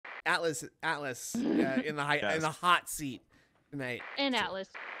Atlas, in the hot seat tonight. And Atlas.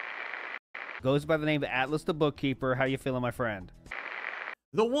 Goes by the name of Atlas the Bookkeeper. How you feeling, my friend?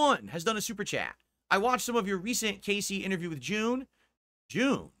 The One has done a super chat. I watched some of your recent Casey interview with June.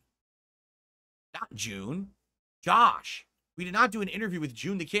 Not June. Josh. We did not do an interview with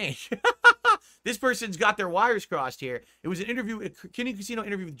June the King. This person's got their wires crossed here. It was an interview, a Kino Casino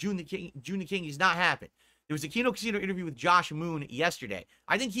interview with June the King. June the King is not happened. There was a Kino Casino interview with Josh Moon yesterday.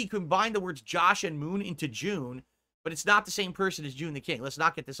 I think he combined the words Josh and Moon into June, but it's not the same person as June the King. Let's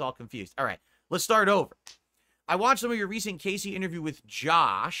not get this all confused. All right, let's start over. I watched some of your recent Casey interview with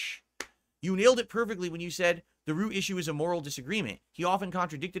Josh. You nailed it perfectly when you said the root issue is a moral disagreement. He often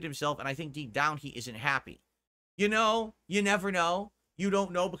contradicted himself, and I think deep down he isn't happy. You know, you never know. You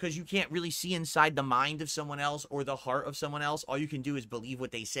don't know because you can't really see inside the mind of someone else or the heart of someone else. All you can do is believe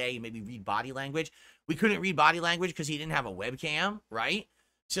what they say, maybe read body language. We couldn't read body language because he didn't have a webcam, right?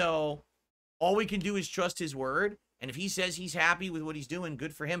 So all we can do is trust his word. And if he says he's happy with what he's doing,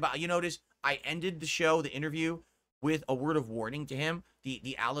 good for him. But you notice I ended the show, the interview, with a word of warning to him.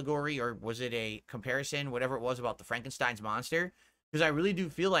 The allegory, or was it a comparison, whatever it was, about the Frankenstein's monster. Because I really do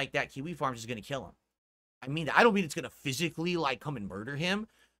feel like that Kiwi Farms is going to kill him. I mean, I don't mean it's going to physically, like, come and murder him.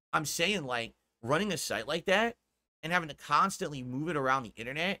 I'm saying, like, running a site like that and having to constantly move it around the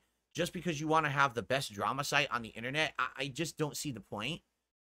internet just because you want to have the best drama site on the internet, I just don't see the point.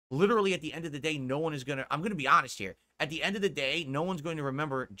 Literally, at the end of the day, no one is going to... I'm going to be honest here. At the end of the day, no one's going to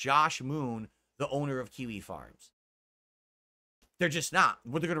remember Josh Moon, the owner of Kiwi Farms. They're just not.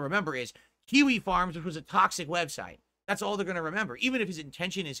 What they're going to remember is Kiwi Farms, which was a toxic website. That's all they're going to remember. Even if his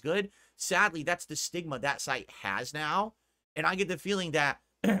intention is good, sadly, that's the stigma that site has now. And I get the feeling that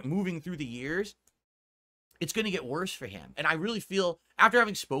moving through the years, it's going to get worse for him. And I really feel, after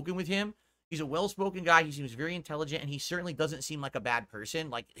having spoken with him, he's a well-spoken guy. He seems very intelligent, and he certainly doesn't seem like a bad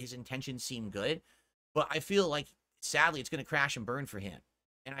person. Like, his intentions seem good. But I feel like, sadly, it's going to crash and burn for him.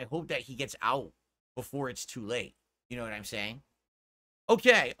 And I hope that he gets out before it's too late. You know what I'm saying?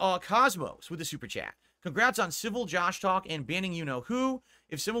 Okay, Cosmos with the super chat. Congrats on Civil Josh Talk and banning you-know-who.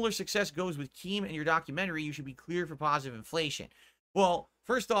 If similar success goes with Keem and your documentary, you should be cleared for positive inflation. Well,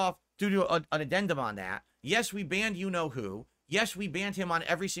 first off, due to an addendum on that, yes, we banned you-know-who. Yes, we banned him on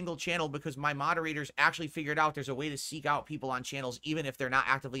every single channel because my moderators actually figured out there's a way to seek out people on channels even if they're not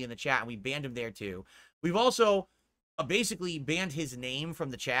actively in the chat, and we banned him there too. We've also basically banned his name from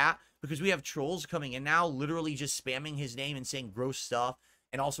the chat because we have trolls coming in now, literally just spamming his name and saying gross stuff,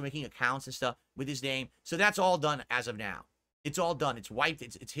 and also making accounts and stuff with his name. So that's all done as of now. It's all done. It's wiped.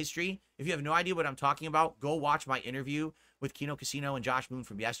 It's history. If you have no idea what I'm talking about, go watch my interview with Kino Casino and Josh Moon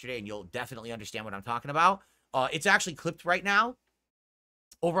from yesterday, and you'll definitely understand what I'm talking about. It's actually clipped right now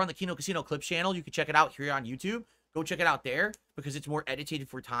over on the Kino Casino Clips channel. You can check it out here on YouTube. Go check it out there because it's more edited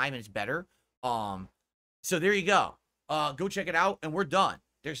for time and it's better. So there you go. Go check it out, and we're done.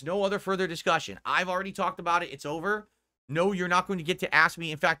 There's no other further discussion. I've already talked about it. It's over. No, you're not going to get to ask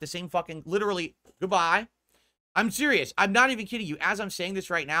me. In fact, the same fucking, literally, goodbye. I'm serious. I'm not even kidding you. As I'm saying this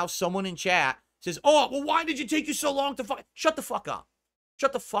right now, someone in chat says, oh, well, why did you take you so long to fuck? Shut the fuck up.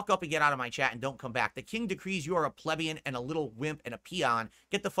 Shut the fuck up and get out of my chat and don't come back. The king decrees you are a plebeian and a little wimp and a peon.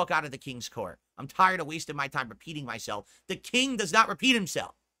 Get the fuck out of the king's court. I'm tired of wasting my time repeating myself. The king does not repeat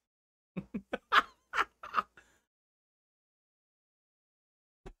himself.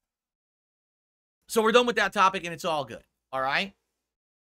 So we're done with that topic, and it's all good. All right?